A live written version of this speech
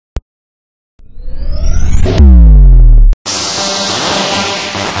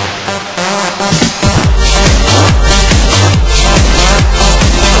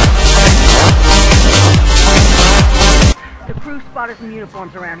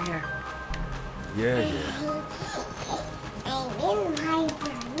uniforms around here. Yeah.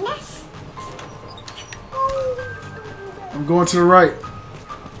 I'm going to the right.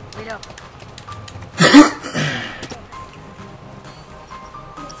 Wait up.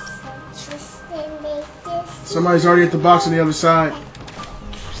 Somebody's already at the box on the other side.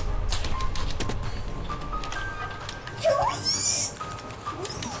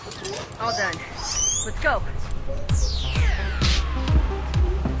 All done. Let's go.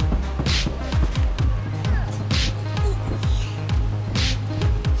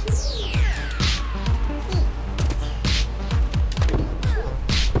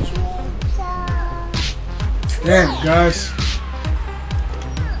 Damn, guys.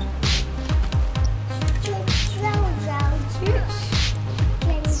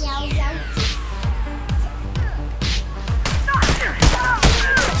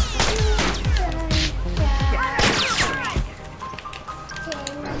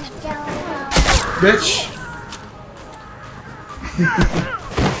 Bitch.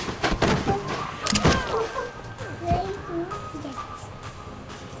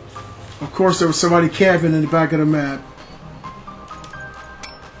 Of course, there was somebody camping in the back of the map.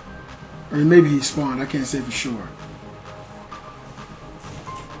 Or maybe he spawned. I can't say for sure.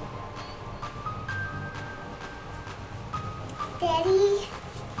 Daddy.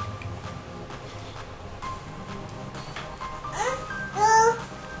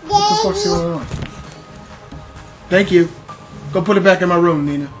 What the fuck's going on? Thank you. Go put it back in my room,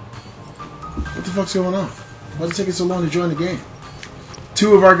 Nina. What the fuck's going on? Why's it taking so long to join the game?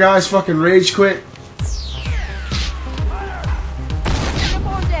 Two of our guys fucking rage quit.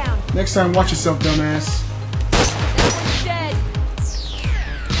 Next time, watch yourself, dumbass.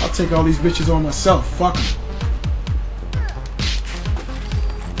 I'll take all these bitches on myself. Fuck them.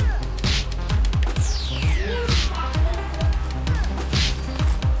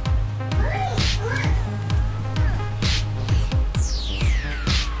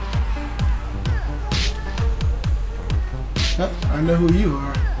 I know who you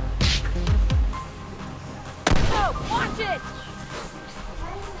are. Oh, watch it!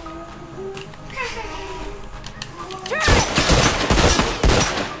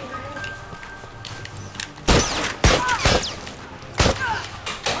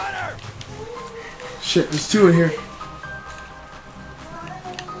 Shit, there's two in here.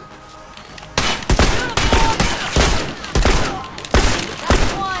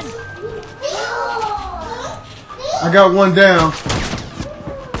 I got one down.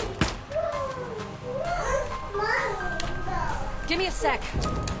 Give me a sec.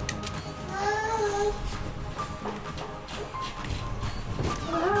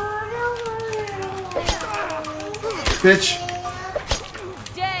 Bitch.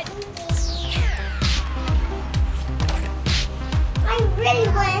 Dead. I really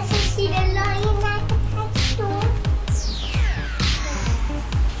want to see the lion at the pet store.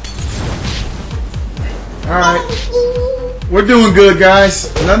 Alright. We're doing good,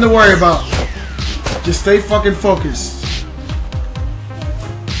 guys. Nothing to worry about. Just stay fucking focused.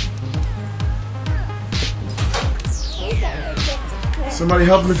 Somebody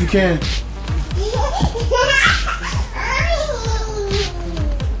help him if you can.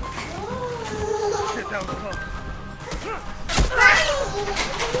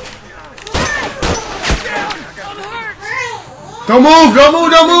 Don't move! Don't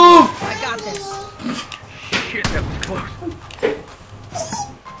move! Don't move! I got this. Shit, that was close.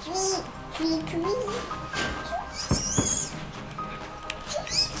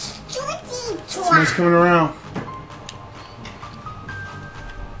 Somebody's coming around.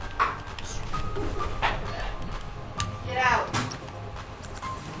 Get out.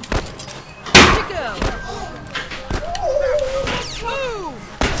 Here you go. Move.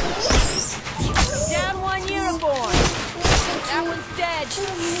 Down one uniform. That one's dead.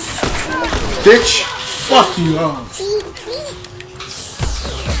 Bitch! Fuck you all.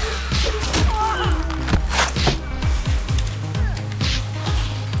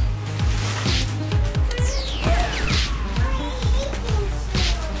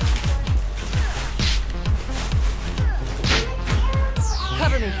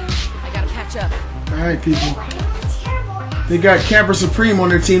 Cover me. I gotta patch up. Alright, people. They got Camper Supreme on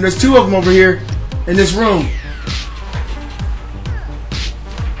their team. There's two of them over here in this room.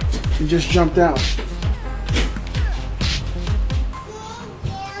 He just jumped out.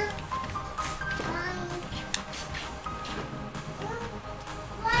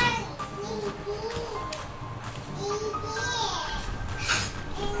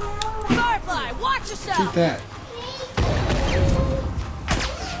 Firefly, watch yourself. Keep that.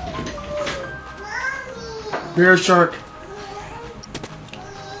 Bear shark.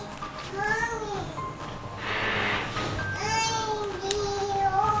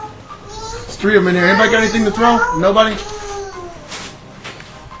 3 of them in here. Anybody got anything to throw? Nobody?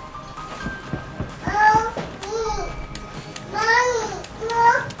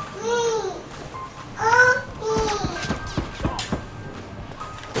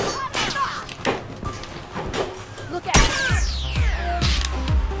 Look out!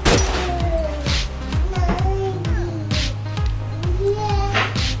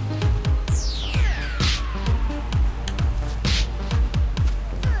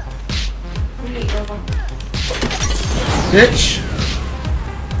 Bitch.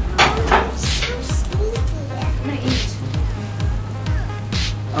 I'm gonna eat.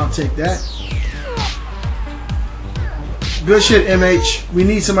 I'll take that. Good shit, MH. We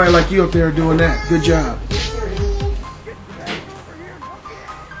need somebody like you up there doing that. Good job.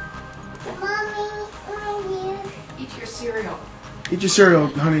 Eat your cereal. Eat your cereal,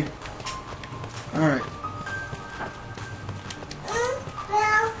 honey. Alright.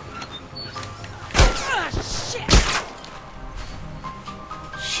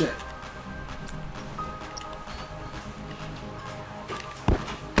 Shit.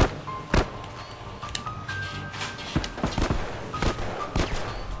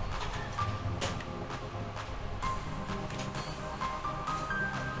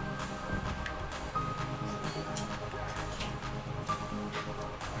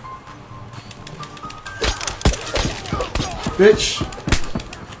 Bitch.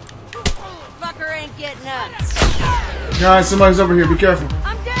 Fucker ain't getting up. Guys, somebody's over here. Be careful.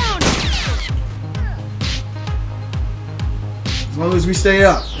 I'm down. As long as we stay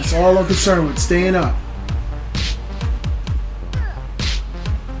up. That's all I'm concerned with. Staying up.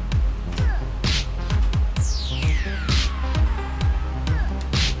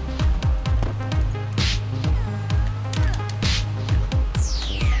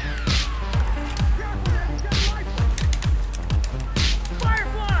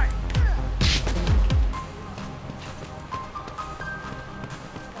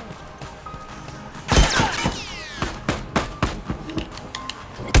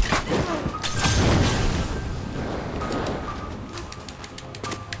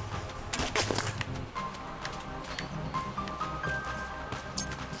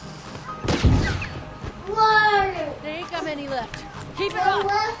 There ain't got many left. Keep it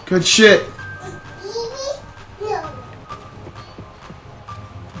up. Good shit.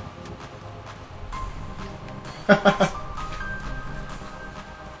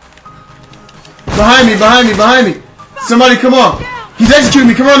 Behind me, behind me, behind me. Somebody come on. He's executing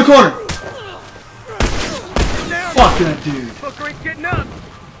me. Come around the corner. Fuck that dude. Fucker ain't getting up.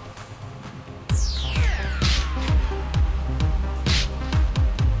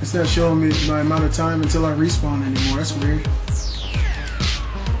 It's not showing me my amount of time until I respawn anymore. That's weird.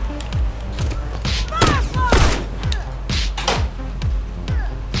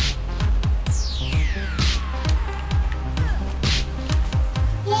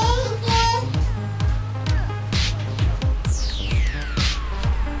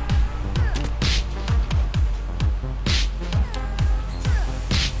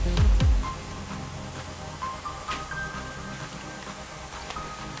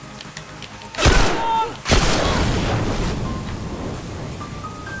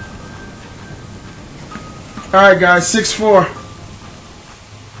 Alright guys, 6-4.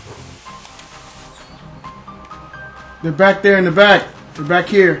 They're back there in the back. They're back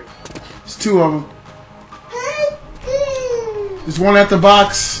here. There's 2 of them. There's one at the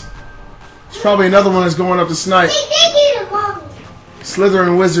box. There's probably another one that's going up to snipe.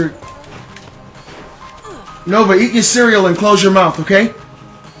 Slytherin Wizard. Nova, eat your cereal and close your mouth, okay?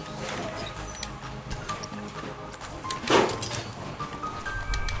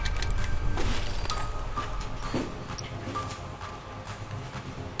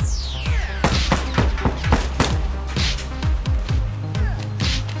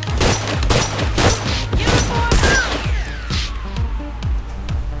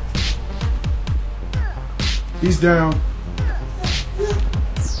 He's down.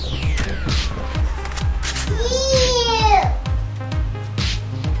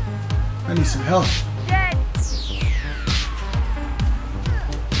 I need some help.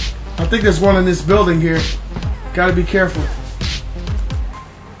 I think there's one in this building here. Gotta be careful.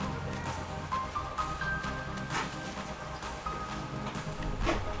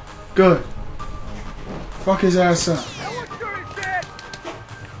 Good. Fuck his ass up.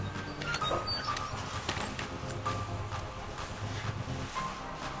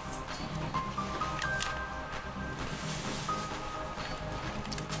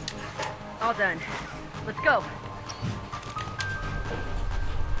 All done. Let's go.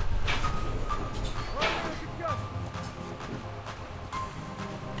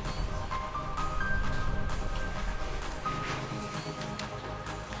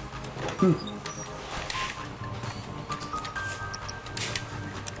 Yeah,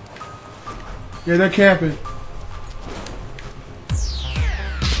 they're camping.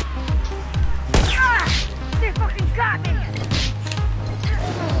 They fucking got me!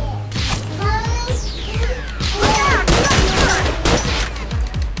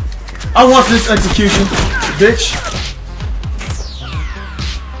 I want this execution, bitch.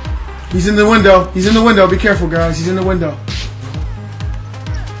 He's in the window. He's in the window. Be careful, guys. He's in the window.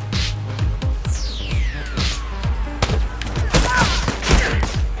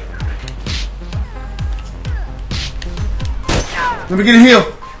 Let me get a heal.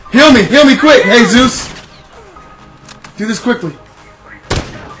 Heal me. Heal me quick. Hey, Zeus. Do this quickly.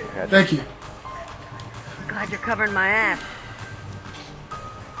 Thank you. Glad you're covering my ass.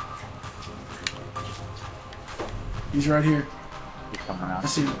 He's right here. He's coming around. I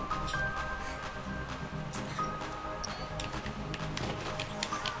see him.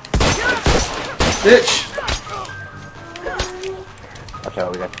 Bitch. Watch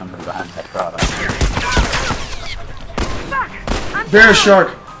out, we got somebody behind that crowd. Bear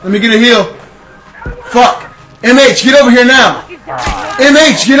shark. Let me get a heal. Fuck. MH, get over here now.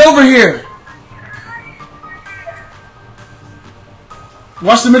 MH, get over here.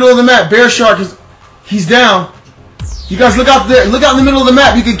 Watch the middle of the map. Bear shark is. He's down. You guys look out there. Look out in the middle of the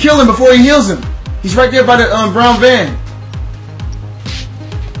map. You can kill him before he heals him. He's right there by the brown van.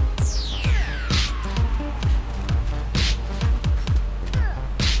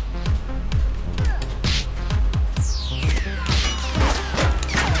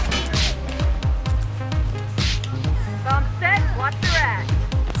 I'm set. Watch your ass.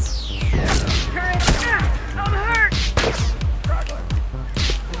 Turret. I'm hurt.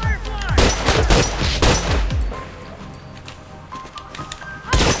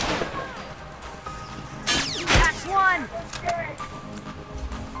 That's one. Turret.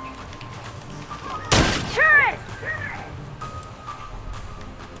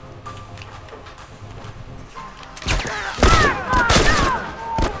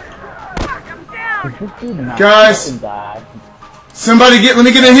 I'm down. Guys, somebody let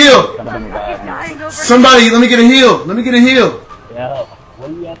me get a heal. Somebody, let me get a heal. Let me get a heal. Yo, what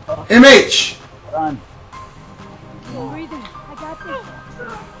are you at? MH. Run. Breathing. I got this.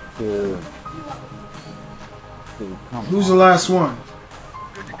 Dude. Dude, come Who's on. the last one?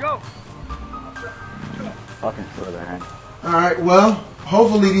 Good to go. Fucking Slytherin. Alright, well,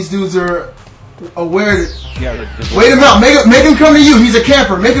 hopefully these dudes are aware that... Yeah, just Wait him out. Make him come to you. He's a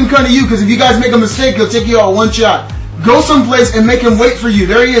camper. Make him come to you, because if you guys make a mistake, he'll take you out one shot. Go someplace and make him wait for you.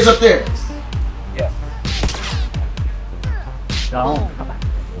 There he is up there. Yeah. Don't.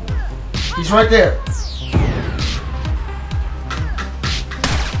 He's right there.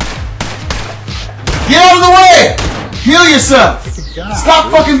 Get out of the way! Heal yourself.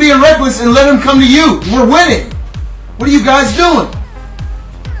 Stop fucking being reckless and let him come to you. We're winning. What are you guys doing?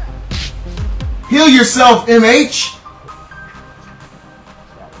 Heal yourself, MH.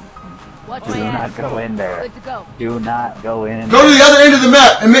 Watch Do my not ass. go in there. Good to go. Do not go in. Go to the other end of the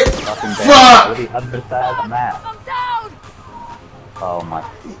map and make... Fucking down. Fuck! Go to the other side of the map. I'm down. Oh my.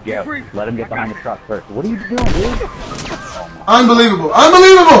 Yeah, let him get behind the truck first. What are you doing, dude? Oh Unbelievable.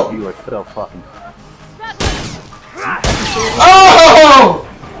 Unbelievable! my. You are so fucking. Oh!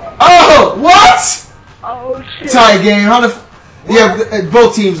 Oh! What? Oh shit. Tie game. How the... Yeah,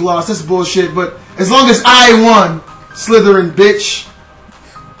 both teams lost. That's bullshit, but as long as I won, Slytherin, bitch.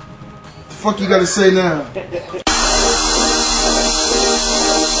 The fuck you gotta say now?